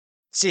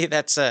See,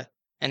 that's an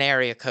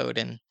area code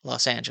in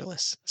Los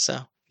Angeles,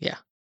 so yeah.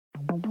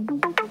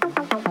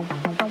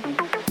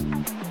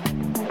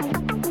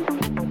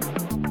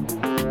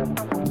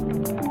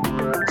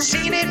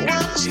 Seen it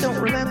once,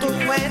 don't remember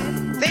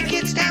when. Think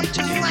it's time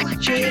to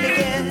watch it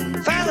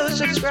again. Follow,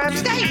 subscribe,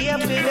 stay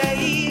up to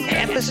date.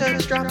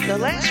 Episodes drop the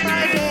last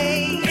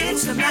Friday.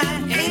 It's a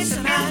Matt,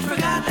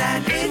 forgot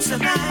that. It's a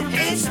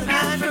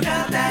Matt,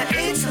 forgot that.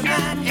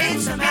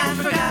 It's a Matt,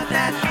 forgot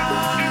that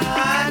podcast.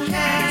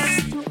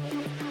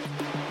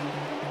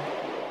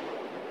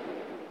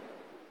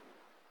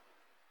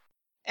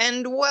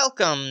 And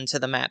welcome to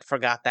the Matt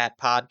Forgot That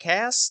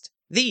podcast,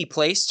 the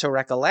place to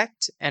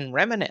recollect and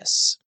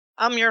reminisce.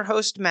 I'm your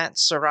host, Matt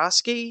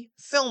Seroski,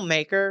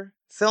 filmmaker,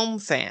 film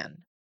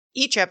fan.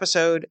 Each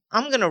episode,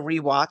 I'm going to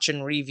rewatch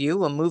and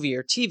review a movie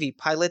or TV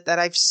pilot that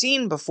I've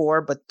seen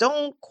before but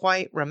don't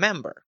quite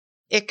remember.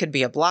 It could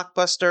be a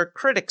blockbuster,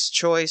 critic's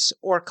choice,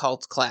 or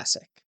cult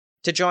classic.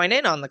 To join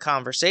in on the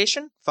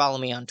conversation, follow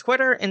me on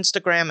Twitter,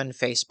 Instagram, and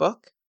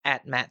Facebook,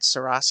 at Matt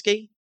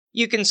Seroski.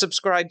 You can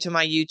subscribe to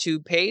my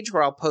YouTube page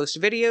where I'll post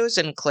videos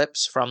and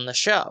clips from the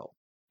show.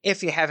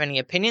 If you have any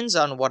opinions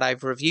on what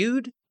I've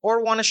reviewed,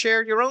 or want to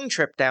share your own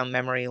trip down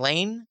memory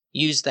lane,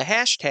 use the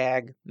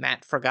hashtag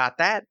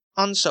MattForgotThat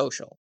on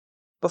social.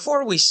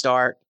 Before we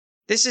start,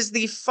 this is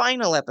the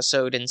final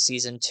episode in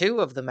Season 2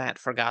 of the Matt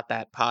Forgot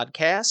That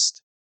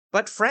podcast,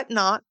 but fret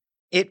not,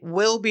 it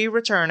will be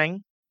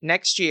returning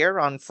next year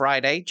on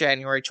Friday,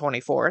 January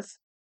 24th.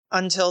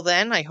 Until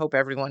then, I hope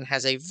everyone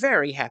has a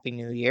very happy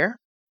new year.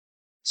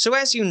 So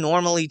as you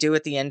normally do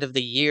at the end of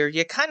the year,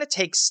 you kind of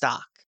take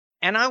stock,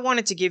 and I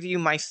wanted to give you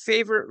my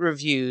favorite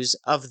reviews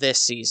of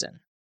this season.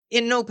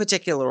 In no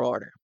particular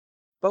order.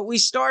 But we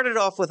started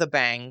off with a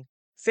bang,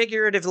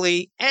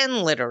 figuratively and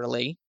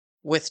literally,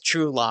 with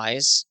True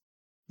Lies.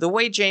 The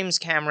way James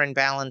Cameron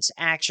balanced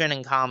action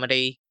and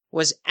comedy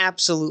was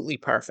absolutely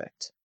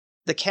perfect.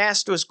 The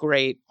cast was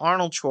great,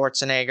 Arnold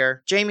Schwarzenegger,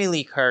 Jamie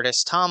Lee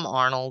Curtis, Tom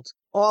Arnold,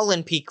 all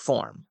in peak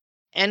form.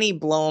 Any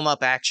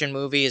blow-em-up action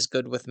movie is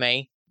good with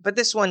me, but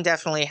this one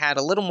definitely had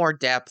a little more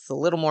depth, a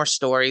little more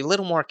story, a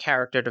little more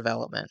character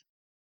development.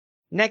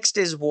 Next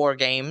is War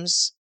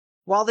Games.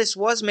 While this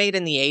was made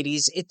in the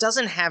 80s, it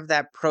doesn't have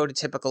that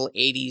prototypical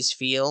 80s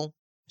feel.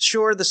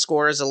 Sure, the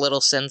score is a little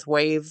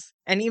synthwave,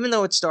 and even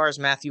though it stars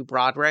Matthew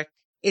Broderick,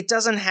 it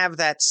doesn't have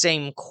that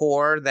same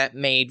core that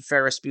made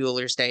Ferris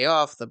Bueller's Day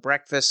Off, The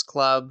Breakfast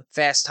Club,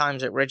 Fast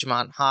Times at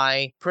Ridgemont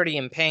High, Pretty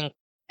in Pink,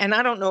 and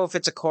I don't know if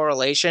it's a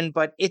correlation,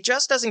 but it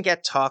just doesn't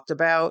get talked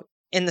about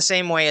in the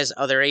same way as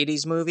other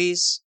 80s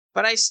movies,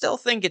 but I still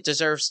think it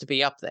deserves to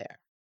be up there.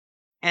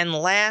 And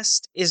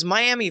last is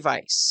Miami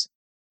Vice.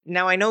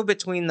 Now, I know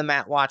between the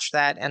Matt Watched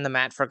That and the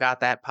Matt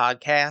Forgot That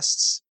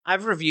podcasts,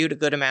 I've reviewed a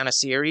good amount of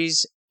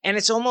series, and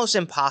it's almost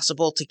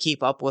impossible to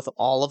keep up with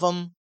all of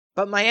them,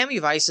 but Miami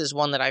Vice is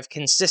one that I've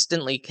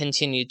consistently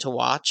continued to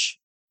watch.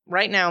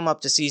 Right now I'm up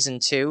to Season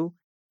 2.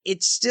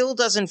 It still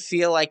doesn't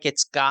feel like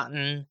it's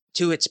gotten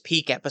to its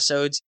peak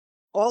episodes.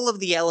 All of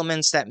the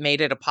elements that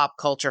made it a pop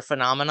culture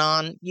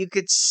phenomenon, you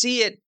could see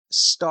it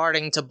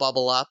starting to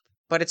bubble up,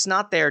 but it's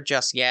not there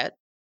just yet,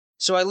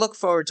 so I look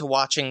forward to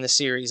watching the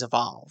series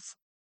evolve.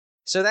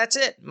 So that's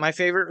it, my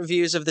favorite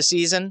reviews of the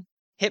season.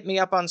 Hit me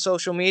up on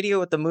social media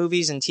with the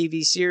movies and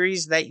TV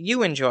series that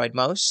you enjoyed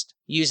most,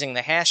 using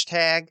the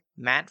hashtag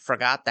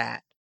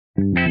MattForgotThat.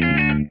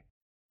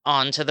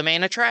 On to the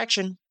main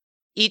attraction.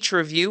 Each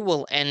review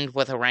will end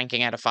with a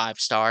ranking out of 5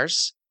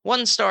 stars.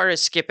 1 star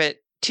is skip it,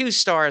 2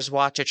 stars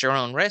watch at your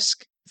own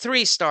risk,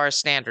 3 stars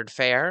standard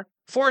fare,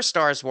 4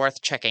 stars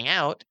worth checking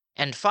out,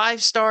 and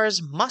 5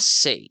 stars must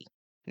see.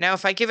 Now,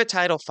 if I give a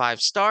title 5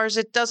 stars,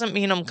 it doesn't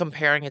mean I'm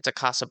comparing it to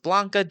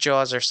Casablanca,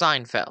 Jaws, or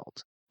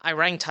Seinfeld. I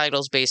rank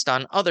titles based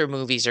on other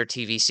movies or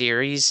TV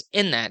series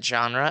in that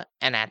genre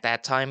and at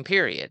that time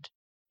period.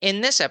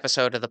 In this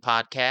episode of the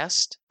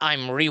podcast,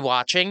 I'm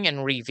rewatching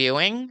and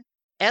reviewing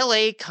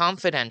L.A.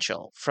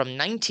 Confidential from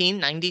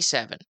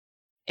 1997.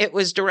 It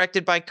was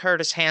directed by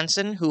Curtis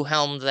Hanson, who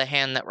helmed The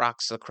Hand That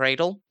Rocks the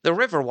Cradle, The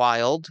River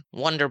Wild,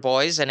 Wonder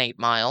Boys, and 8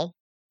 Mile.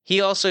 He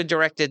also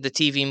directed the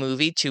TV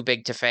movie Too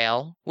Big to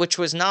Fail, which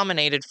was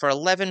nominated for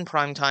 11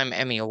 Primetime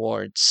Emmy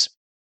Awards.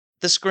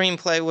 The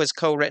screenplay was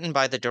co-written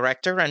by the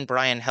director and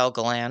Brian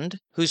Helgeland,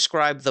 who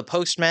scribed The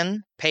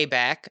Postman,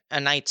 Payback,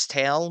 A Knight's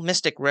Tale,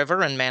 Mystic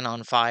River, and Man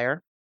on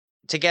Fire.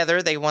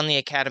 Together, they won the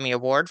Academy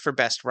Award for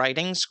Best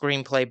Writing,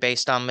 screenplay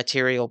based on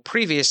material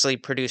previously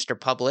produced or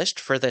published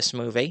for this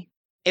movie.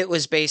 It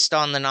was based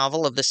on the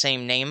novel of the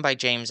same name by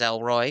James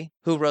Ellroy,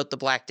 who wrote The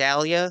Black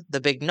Dahlia, The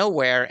Big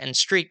Nowhere, and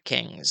Street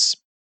Kings.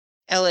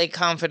 L.A.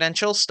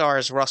 Confidential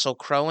stars Russell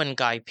Crowe and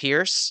Guy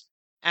Pearce.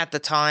 At the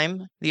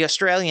time, the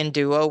Australian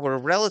duo were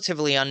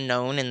relatively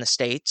unknown in the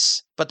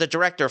States, but the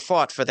director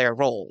fought for their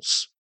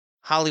roles.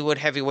 Hollywood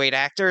heavyweight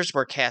actors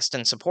were cast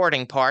in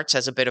supporting parts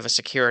as a bit of a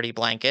security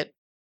blanket.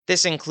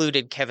 This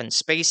included Kevin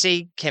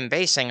Spacey, Kim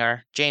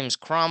Basinger, James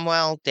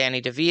Cromwell,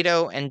 Danny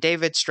DeVito, and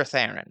David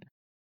Strathairn.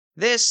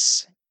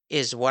 This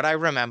is what I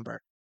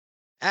remember.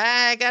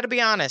 I gotta be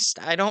honest,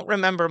 I don't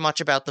remember much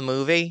about the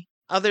movie.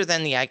 other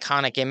than the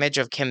iconic image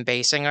of Kim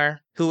Basinger,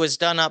 who was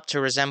done up to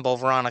resemble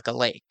Veronica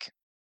Lake.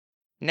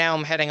 Now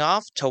I'm heading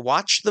off to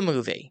watch the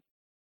movie.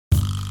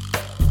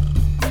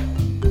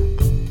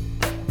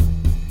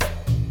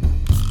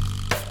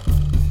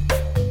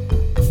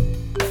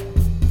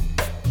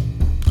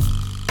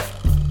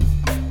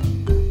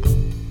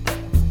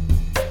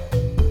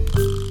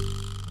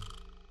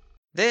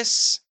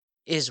 This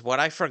is what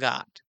I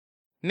forgot.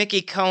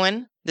 Mickey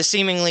Cohen, the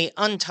seemingly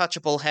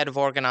untouchable head of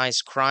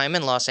organized crime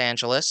in Los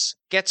Angeles,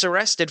 gets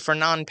arrested for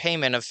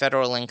non-payment of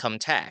federal income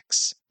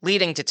tax,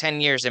 leading to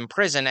 10 years in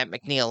prison at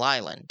McNeil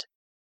Island.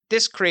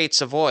 This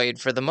creates a void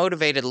for the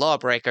motivated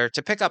lawbreaker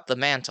to pick up the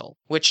mantle,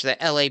 which the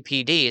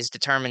LAPD is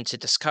determined to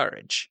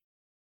discourage.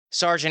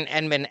 Sergeant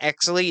Edmund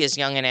Exley is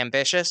young and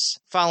ambitious,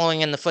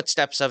 following in the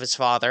footsteps of his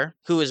father,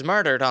 who was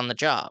murdered on the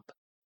job.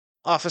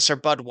 Officer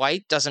Bud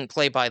White doesn't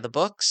play by the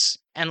books,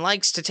 and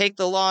likes to take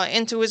the law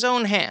into his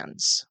own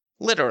hands,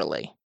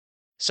 literally.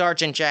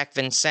 Sergeant Jack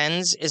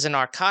Vincennes is a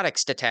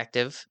narcotics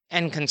detective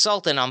and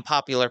consultant on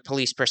popular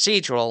police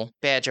procedural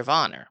Badge of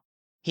Honor.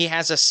 He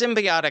has a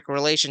symbiotic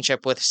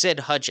relationship with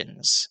Sid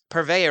Hudgens,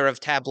 purveyor of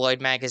tabloid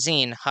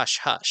magazine Hush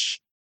Hush.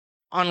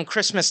 On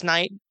Christmas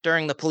night,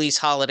 during the police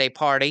holiday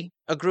party,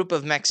 a group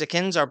of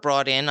Mexicans are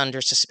brought in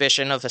under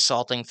suspicion of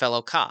assaulting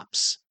fellow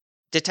cops.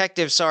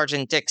 Detective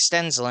Sergeant Dick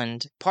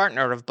Stensland,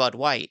 partner of Bud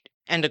White,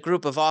 and a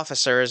group of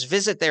officers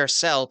visit their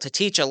cell to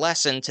teach a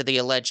lesson to the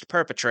alleged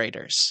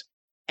perpetrators.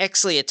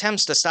 Exley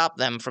attempts to stop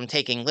them from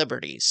taking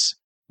liberties.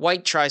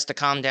 White tries to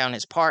calm down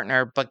his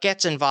partner, but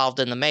gets involved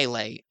in the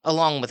melee,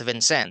 along with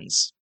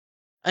Vincennes.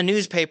 A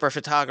newspaper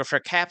photographer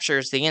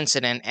captures the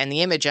incident, and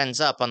the image ends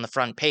up on the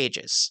front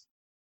pages.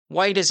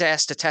 White is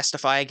asked to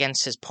testify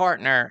against his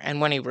partner, and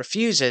when he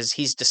refuses,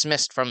 he's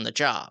dismissed from the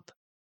job.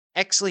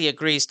 Exley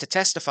agrees to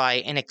testify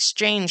in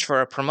exchange for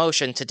a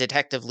promotion to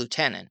detective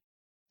lieutenant.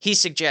 He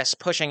suggests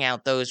pushing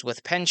out those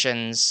with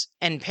pensions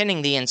and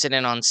pinning the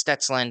incident on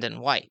Stensland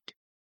and White.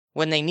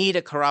 When they need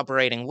a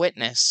corroborating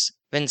witness,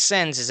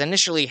 Vincennes is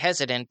initially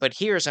hesitant but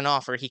hears an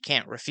offer he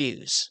can't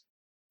refuse.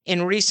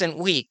 In recent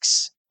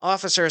weeks,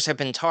 officers have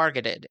been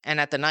targeted, and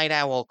at the Night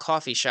Owl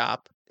coffee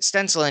shop,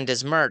 Stensland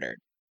is murdered,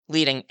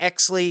 leading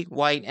Exley,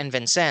 White, and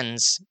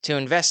Vincennes to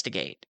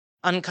investigate,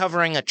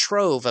 uncovering a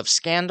trove of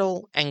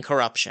scandal and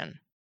corruption.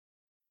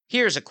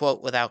 Here's a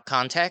quote without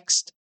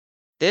context.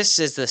 "This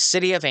is the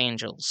city of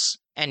angels,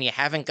 and you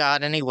haven't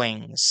got any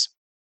wings."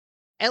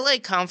 LA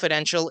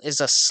Confidential is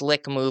a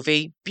slick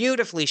movie,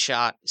 beautifully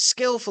shot,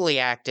 skillfully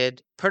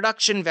acted,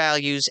 production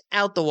values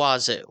out the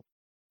wazoo.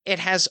 It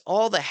has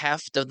all the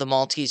heft of the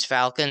Maltese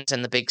Falcons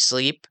and The Big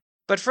Sleep,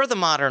 but for the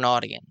modern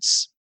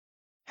audience.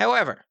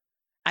 However,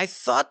 I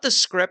thought the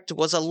script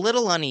was a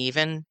little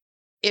uneven.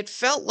 It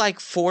felt like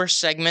 4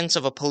 segments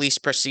of a police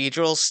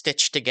procedural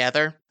stitched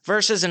together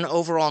versus an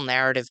overall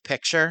narrative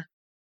picture.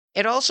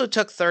 It also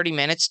took 30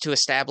 minutes to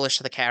establish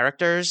the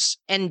characters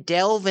and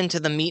delve into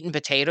the meat and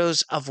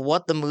potatoes of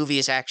what the movie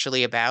is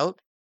actually about.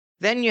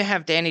 Then you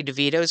have Danny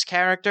DeVito's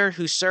character,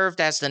 who served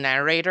as the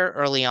narrator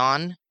early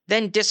on,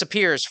 then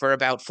disappears for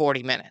about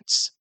 40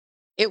 minutes.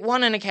 It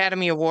won an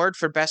Academy Award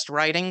for Best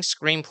Writing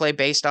Screenplay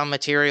based on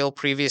material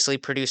previously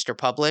produced or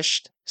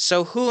published,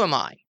 so who am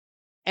I?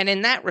 And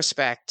in that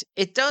respect,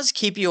 it does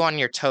keep you on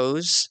your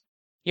toes.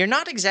 You're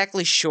not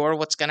exactly sure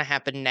what's going to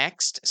happen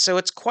next, so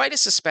it's quite a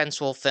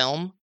suspenseful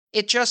film.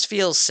 It just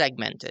feels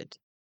segmented.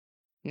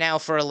 Now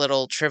for a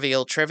little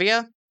trivial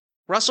trivia.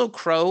 Russell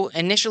Crowe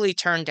initially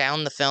turned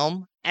down the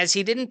film, as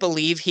he didn't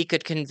believe he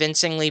could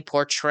convincingly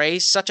portray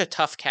such a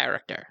tough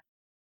character.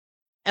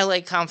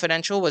 LA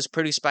Confidential was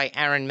produced by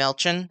Aaron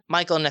Melchin,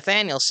 Michael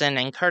Nathanielson,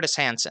 and Curtis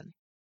Hanson.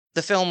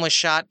 The film was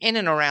shot in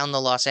and around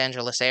the Los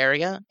Angeles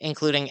area,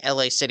 including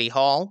LA City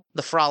Hall,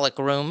 the Frolic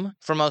Room,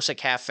 Formosa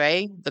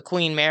Cafe, the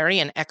Queen Mary,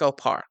 and Echo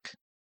Park.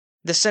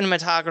 The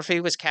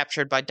cinematography was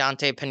captured by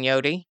Dante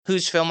Pagnotti,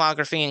 whose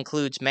filmography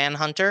includes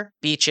Manhunter,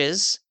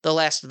 Beaches, The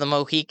Last of the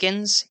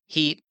Mohicans,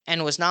 Heat,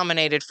 and was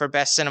nominated for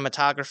Best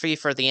Cinematography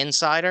for The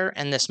Insider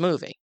and this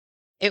movie.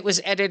 It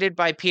was edited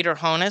by Peter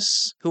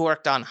Honus, who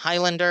worked on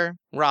Highlander,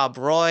 Rob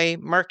Roy,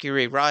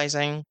 Mercury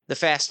Rising, The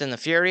Fast and the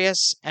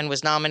Furious, and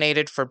was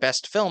nominated for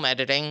Best Film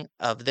Editing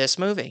of this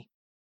movie.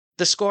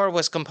 The score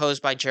was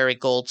composed by Jerry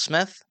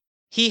Goldsmith.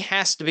 He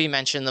has to be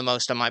mentioned the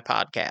most on my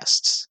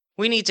podcasts.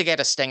 We need to get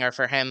a stinger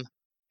for him.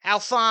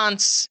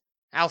 Alphonse!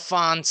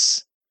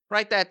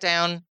 Write that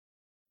down.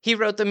 He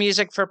wrote the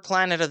music for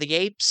Planet of the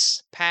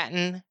Apes,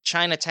 Patton,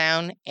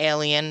 Chinatown,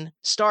 Alien,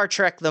 Star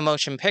Trek the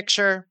Motion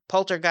Picture,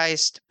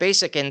 Poltergeist,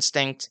 Basic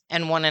Instinct,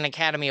 and won an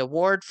Academy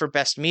Award for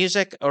Best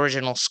Music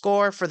Original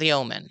Score for The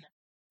Omen.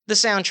 The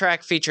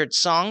soundtrack featured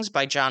songs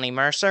by Johnny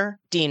Mercer,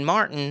 Dean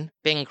Martin,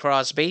 Bing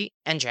Crosby,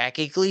 and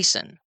Jackie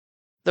Gleason.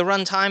 The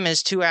runtime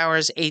is 2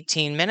 hours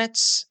 18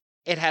 minutes.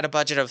 It had a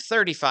budget of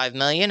 $35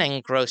 million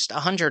and grossed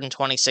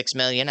 $126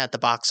 million at the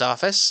box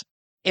office.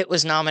 It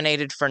was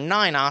nominated for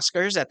 9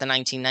 Oscars at the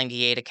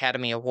 1998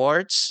 Academy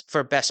Awards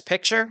for Best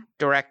Picture,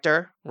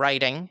 Director,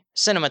 Writing,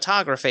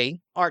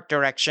 Cinematography, Art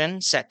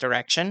Direction, Set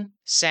Direction,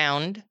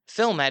 Sound,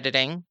 Film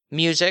Editing,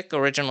 Music,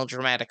 original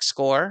dramatic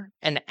score,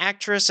 and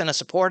actress in a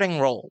supporting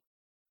role.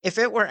 If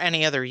it were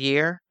any other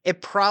year,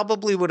 it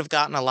probably would have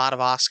gotten a lot of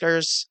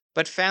Oscars,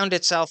 but found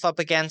itself up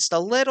against a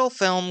little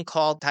film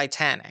called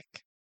Titanic.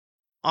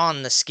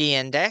 On the Ski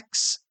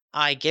Index,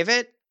 I give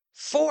it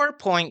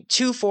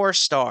 4.24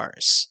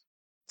 stars.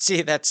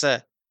 See, that's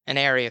an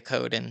area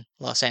code in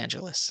Los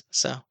Angeles,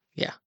 so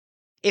yeah.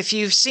 If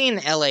you've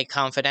seen LA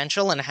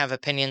Confidential and have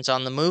opinions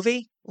on the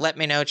movie, let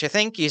me know what you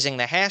think using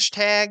the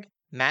hashtag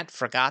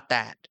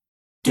 #MattForgotThat.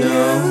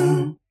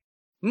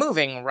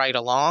 Moving right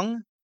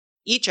along,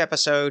 each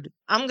episode,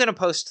 I'm going to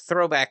post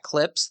throwback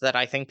clips that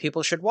I think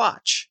people should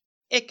watch.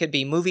 It could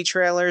be movie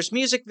trailers,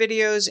 music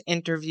videos,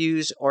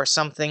 interviews, or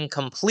something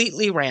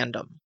completely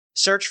random.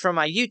 Search for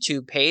my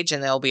YouTube page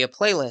and there'll be a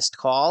playlist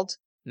called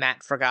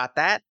Matt Forgot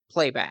That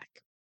Playback.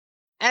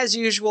 As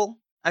usual,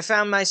 I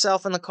found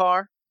myself in the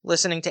car,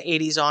 listening to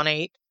 80s on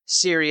 8,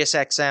 Sirius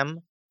XM,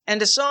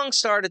 and a song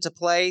started to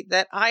play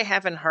that I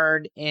haven't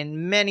heard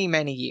in many,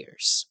 many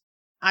years.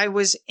 I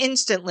was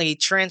instantly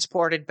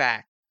transported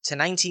back to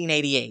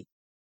 1988.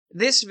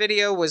 This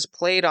video was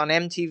played on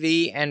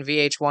MTV and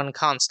VH1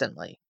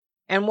 constantly,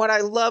 and what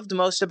I loved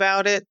most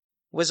about it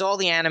was all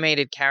the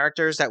animated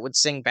characters that would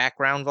sing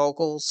background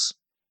vocals.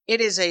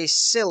 It is a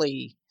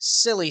silly,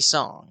 silly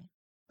song,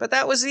 but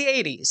that was the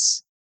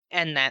 80s,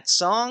 and that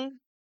song,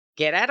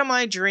 Get Out of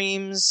My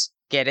Dreams,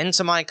 Get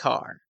Into My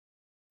Car.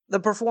 The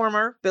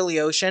performer, Billy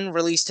Ocean,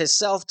 released his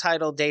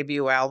self-titled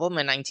debut album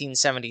in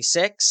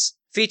 1976,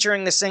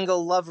 featuring the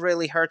single Love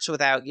Really Hurts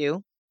Without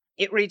You.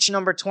 It reached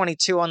number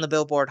 22 on the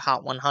Billboard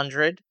Hot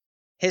 100.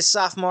 His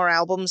sophomore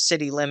album,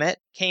 City Limit,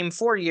 came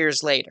 4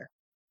 years later.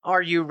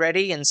 Are You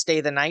Ready and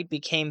Stay the Night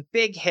became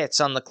big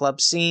hits on the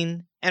club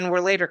scene, and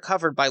were later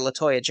covered by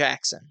LaToya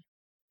Jackson.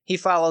 He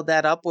followed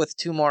that up with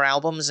 2 more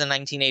albums in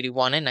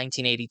 1981 and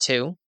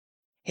 1982.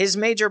 His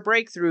major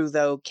breakthrough,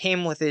 though,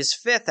 came with his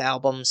 5th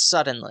album,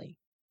 Suddenly.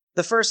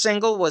 The first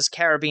single was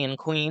Caribbean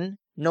Queen,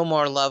 No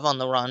More Love on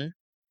the Run.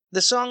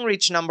 The song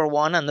reached number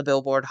 1 on the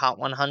Billboard Hot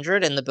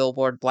 100 and the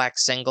Billboard Black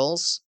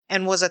Singles,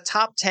 and was a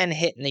top 10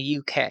 hit in the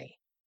UK.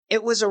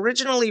 It was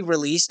originally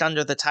released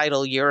under the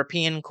title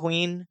European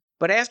Queen,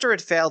 but after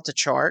it failed to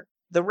chart,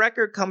 the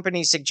record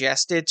company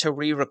suggested to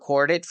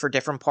re-record it for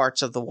different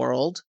parts of the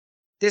world.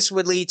 This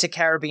would lead to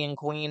Caribbean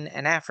Queen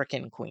and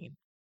African Queen.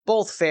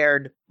 Both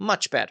fared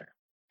much better.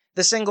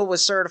 The single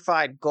was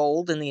certified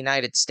gold in the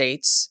United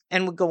States,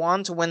 and would go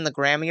on to win the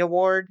Grammy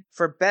Award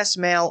for Best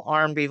Male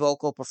R&B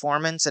Vocal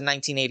Performance in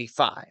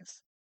 1985.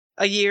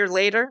 A year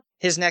later,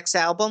 his next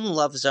album,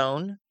 Love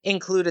Zone,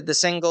 included the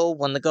single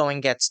When the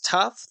Going Gets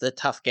Tough, the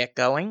Tough Get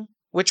Going,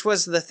 which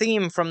was the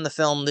theme from the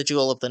film The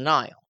Jewel of the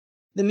Nile.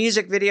 The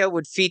music video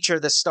would feature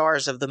the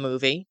stars of the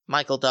movie,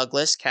 Michael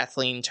Douglas,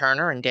 Kathleen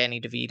Turner, and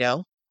Danny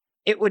DeVito.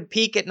 It would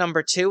peak at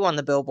number 2 on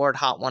the Billboard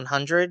Hot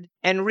 100,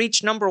 and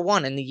reach number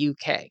 1 in the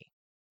UK.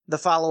 The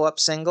follow-up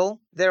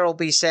single, There'll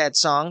Be Sad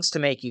Songs to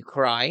Make You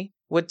Cry,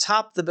 would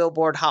top the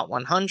Billboard Hot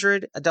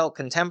 100, Adult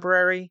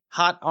Contemporary,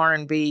 Hot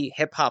R&B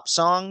Hip-Hop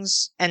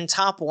Songs, and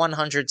Top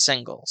 100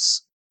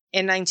 Singles.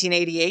 In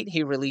 1988,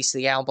 he released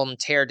the album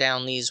Tear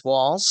Down These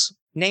Walls,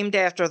 named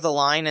after the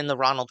line in the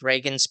Ronald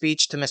Reagan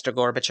speech to Mr.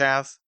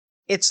 Gorbachev.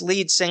 Its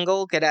lead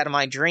single, Get Out of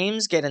My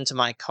Dreams, Get Into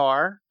My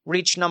Car,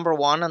 reached number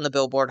 1 on the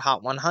Billboard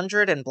Hot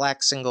 100 and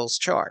Black Singles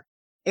chart.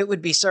 It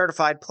would be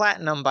certified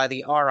platinum by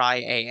the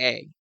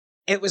RIAA.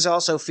 It was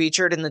also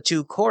featured in the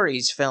 2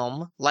 Coreys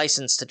film,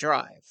 License to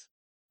Drive.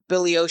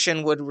 Billy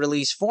Ocean would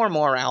release 4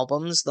 more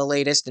albums, the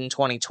latest in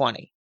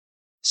 2020.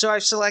 So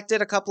I've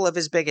selected a couple of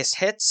his biggest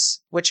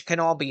hits, which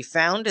can all be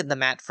found in the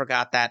Matt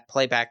Forgot That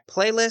Playback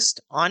playlist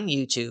on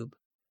YouTube.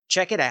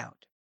 Check it out.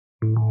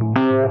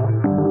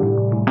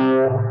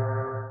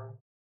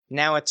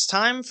 Now it's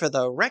time for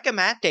the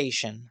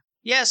recommendation.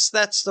 Yes,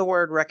 that's the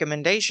word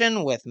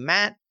recommendation with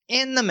Matt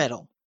in the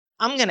middle.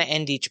 I'm going to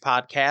end each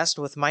podcast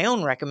with my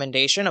own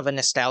recommendation of a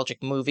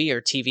nostalgic movie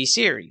or TV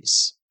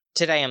series.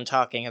 Today I'm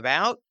talking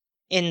about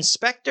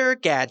Inspector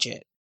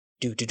Gadget.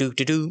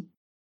 Do-do-do-do-do.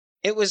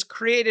 It was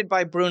created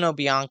by Bruno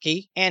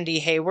Bianchi, Andy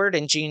Hayward,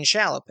 and Gene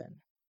Shalepin.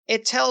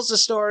 It tells the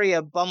story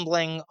of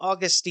bumbling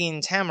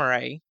Augustine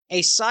Tamaray,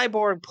 a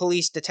cyborg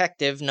police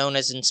detective known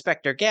as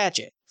Inspector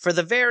Gadget, for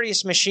the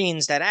various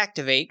machines that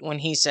activate when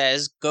he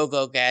says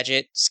Go-Go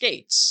Gadget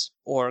skates,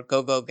 or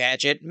Go-Go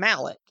Gadget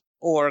mallet,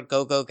 or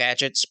Go-Go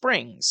Gadget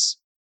springs,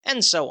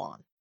 and so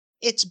on.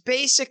 It's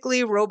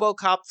basically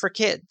RoboCop for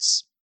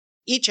kids.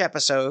 Each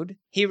episode,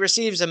 he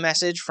receives a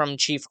message from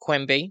Chief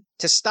Quimby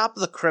to stop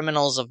the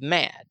criminals of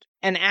MAD,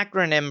 an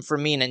acronym for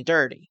mean and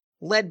dirty,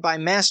 led by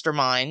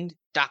mastermind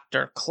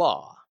Dr.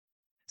 Claw.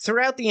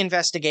 Throughout the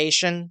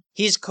investigation,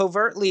 he's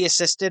covertly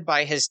assisted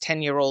by his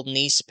 10-year-old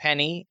niece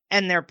Penny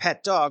and their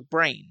pet dog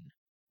Brain.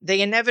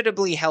 They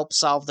inevitably help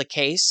solve the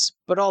case,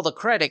 but all the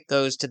credit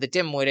goes to the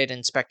dim-witted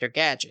Inspector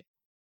Gadget.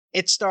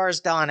 It stars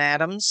Don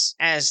Adams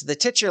as the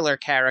titular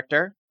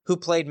character, who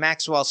played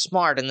Maxwell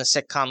Smart in the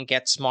sitcom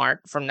Get Smart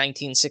from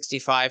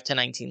 1965 to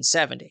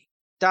 1970.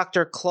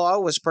 Dr. Claw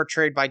was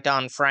portrayed by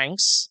Don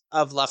Franks,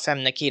 of La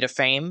Femme Nikita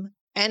fame,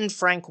 and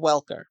Frank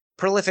Welker,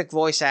 Prolific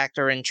voice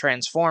actor in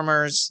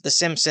Transformers, The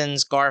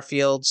Simpsons,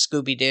 Garfield,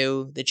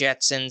 Scooby-Doo, The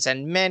Jetsons,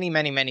 and many,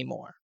 many, many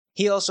more.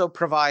 He also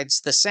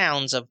provides the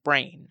sounds of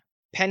Brain.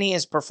 Penny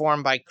is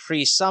performed by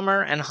Cree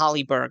Summer and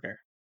Holly Berger.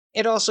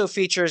 It also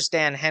features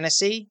Dan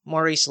Hennessy,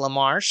 Maurice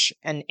LaMarche,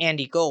 and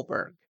Andy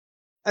Goldberg.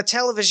 A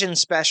television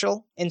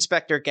special,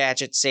 Inspector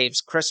Gadget Saves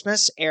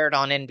Christmas, aired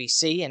on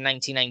NBC in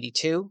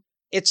 1992.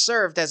 It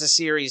served as a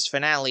series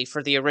finale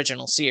for the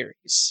original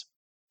series.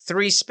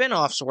 3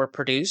 spin-offs were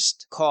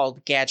produced,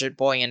 called Gadget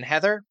Boy and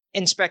Heather,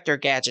 Inspector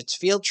Gadget's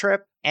Field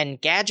Trip, and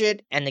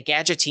Gadget and the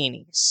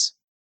Gadgetinis.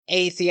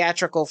 A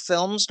theatrical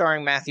film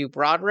starring Matthew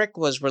Broderick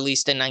was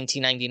released in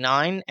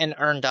 1999 and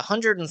earned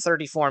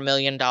 $134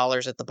 million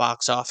at the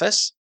box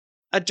office.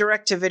 A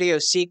direct-to-video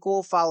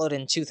sequel followed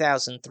in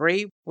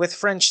 2003, with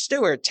French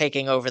Stewart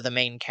taking over the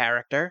main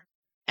character,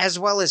 as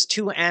well as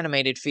 2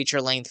 animated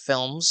feature-length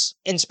films,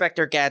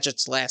 Inspector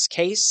Gadget's Last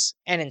Case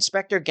and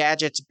Inspector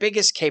Gadget's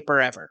Biggest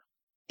Caper Ever.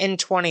 In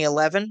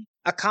 2011,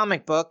 a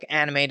comic book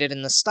animated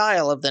in the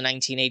style of the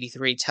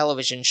 1983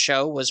 television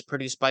show was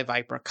produced by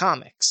Viper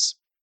Comics.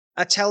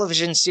 A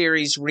television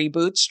series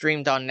reboot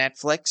streamed on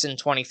Netflix in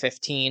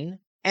 2015,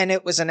 and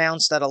it was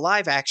announced that a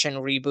live-action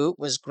reboot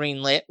was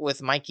greenlit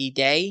with Mikey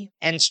Day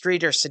and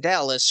Streeter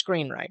Siddell as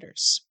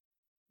screenwriters.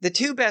 The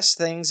 2 best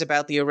things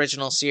about the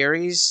original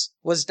series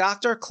was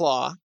Dr.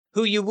 Claw,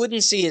 who you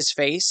wouldn't see his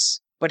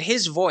face, but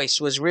his voice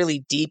was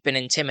really deep and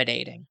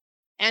intimidating.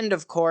 And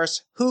of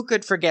course, who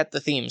could forget the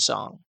theme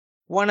song?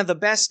 One of the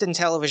best in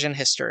television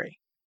history.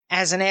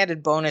 As an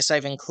added bonus,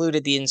 I've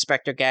included the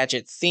Inspector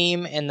Gadget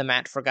theme in the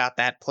Matt Forgot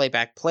That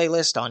playback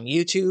playlist on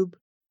YouTube.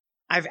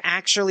 I've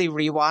actually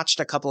rewatched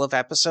a couple of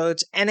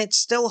episodes, and it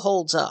still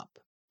holds up.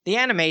 The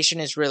animation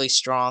is really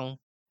strong.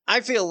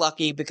 I feel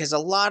lucky because a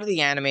lot of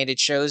the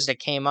animated shows that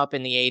came up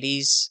in the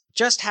 80s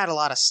just had a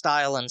lot of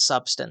style and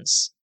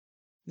substance.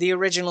 The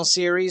original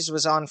series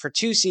was on for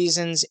 2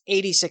 seasons,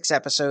 86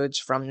 episodes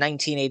from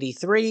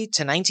 1983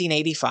 to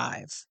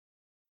 1985.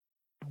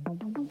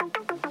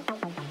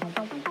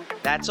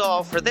 That's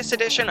all for this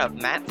edition of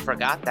Matt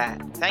Forgot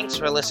That. Thanks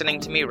for listening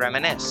to me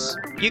reminisce.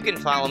 You can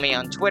follow me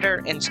on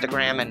Twitter,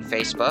 Instagram, and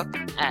Facebook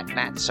at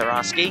Matt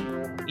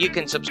Seroski. You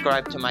can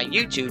subscribe to my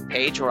YouTube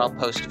page where I'll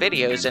post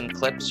videos and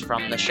clips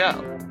from the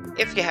show.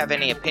 If you have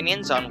any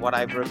opinions on what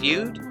I've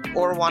reviewed,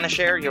 or want to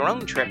share your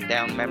own trip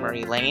down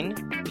memory lane,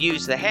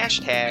 use the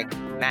hashtag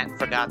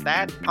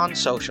MattForgotThat on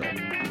social.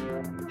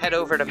 Head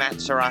over to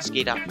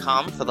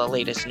mattseroski.com for the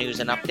latest news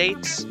and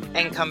updates,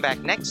 and come back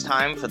next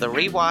time for the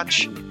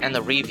rewatch and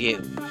the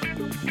review.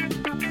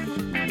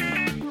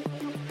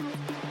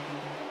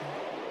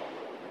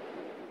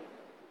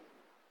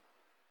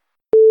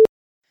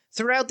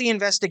 Throughout the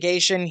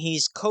investigation,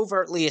 he's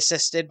covertly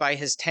assisted by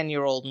his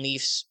 10-year-old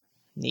niece.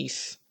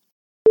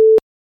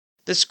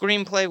 The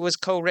screenplay was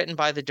co-written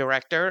by the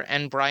director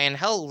and Brian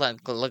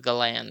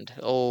Helgeland.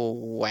 Oh,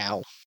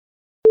 wow.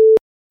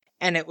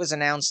 And it was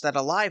announced that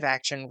a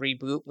live-action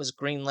reboot was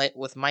greenlit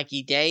with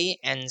Mikey Day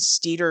and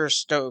Streeter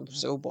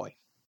Oh boy.